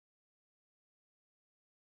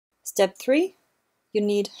Step 3, you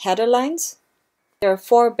need header lines. There are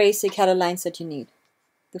 4 basic header lines that you need.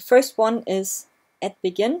 The first one is at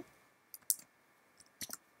begin.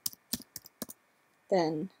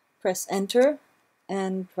 Then press enter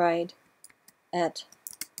and write at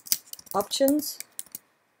options,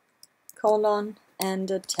 colon, and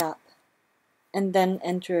a tab. And then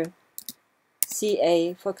enter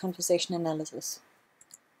CA for conversation analysis.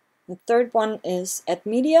 The third one is at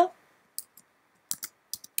media.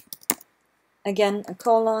 Again, a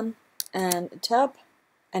colon and a tab,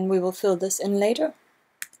 and we will fill this in later.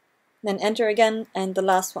 Then enter again, and the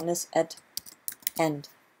last one is at end.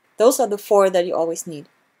 Those are the 4 that you always need.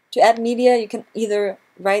 To add media, you can either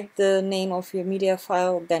write the name of your media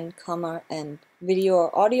file, then comma and video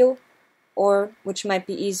or audio, or, which might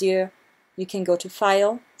be easier, you can go to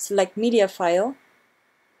File, select Media File,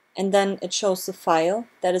 and then it shows the file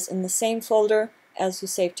that is in the same folder as you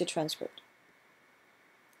saved your transcript.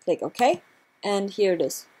 Click OK, and here it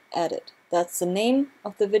is, added. That's the name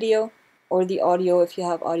of the video, or the audio if you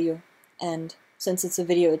have audio, and since it's a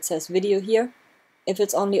video it says video here. If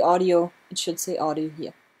it's only audio, it should say audio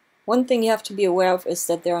here. One thing you have to be aware of is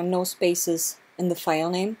that there are no spaces in the file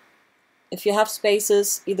name. If you have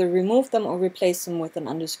spaces, either remove them or replace them with an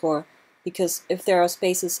underscore, because if there are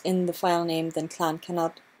spaces in the file name, then Client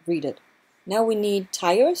cannot read it. Now we need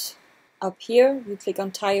tires. Up here, we click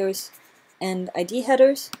on tires and ID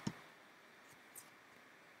headers.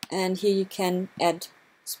 And here you can add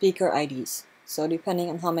speaker IDs. So depending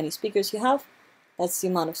on how many speakers you have, that's the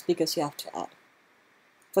amount of speakers you have to add.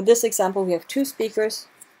 For this example, we have 2 speakers,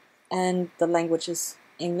 and the language is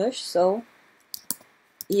English, so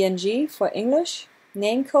ENG for English,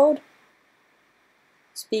 name code,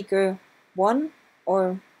 speaker 1,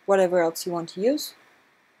 or whatever else you want to use.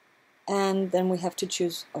 And then we have to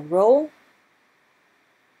choose a role.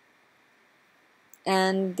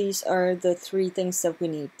 And these are the 3 things that we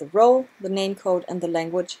need: the role, the name code, and the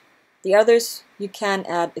language. The others you can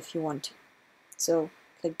add if you want to. So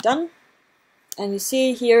click Done. And you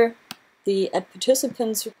see here the add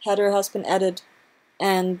participants header has been added,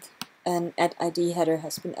 and an add ID header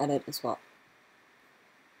has been added as well.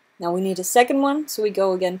 Now we need a second one, so we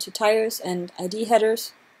go again to tires and ID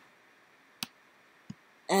headers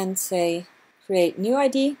and say create new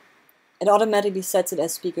ID. It automatically sets it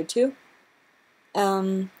as speaker 2.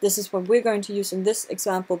 This is what we're going to use in this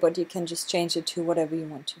example, but you can just change it to whatever you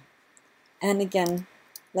want to. And again,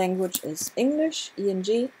 language is English,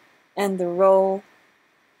 ENG, and the role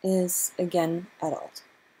is again adult.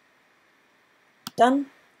 Done.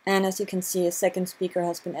 And as you can see, a second speaker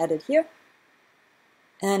has been added here,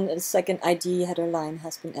 and a second ID header line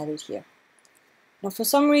has been added here. Now for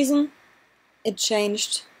some reason it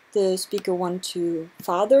changed the speaker 1 to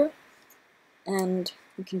father, and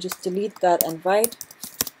you can just delete that and write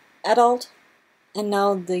adult. And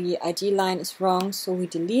now the ID line is wrong, so we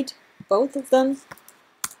delete both of them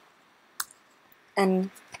and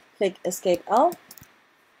click Escape L,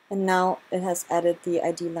 and now it has added the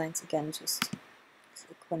ID lines again. Just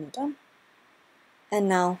click when you're done. And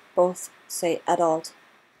now both say adult.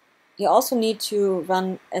 You also need to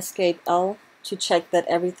run Escape L to check that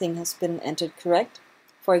everything has been entered correct.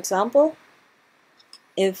 For example,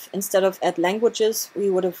 if instead of add languages we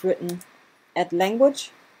would have written add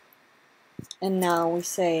language, and now we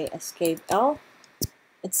say Escape L,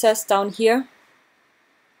 it says down here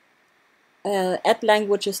add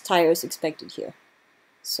languages tires expected here.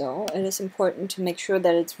 So it is important to make sure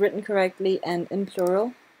that it's written correctly and in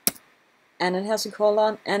plural, and it has a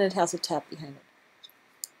colon and it has a tab behind it.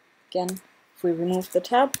 Again, if we remove the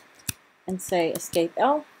tab and say Escape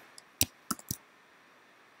L,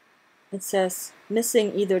 it says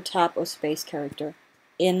missing either tab or space character.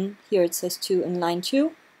 In here it says 2 in line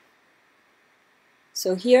 2.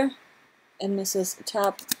 So here it misses a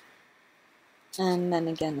tab, and then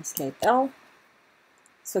again Escape L.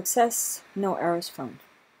 Success, no errors found.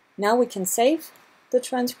 Now we can save the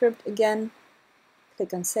transcript again.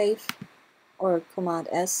 Click on Save or Command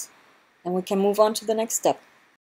S, and we can move on to the next step.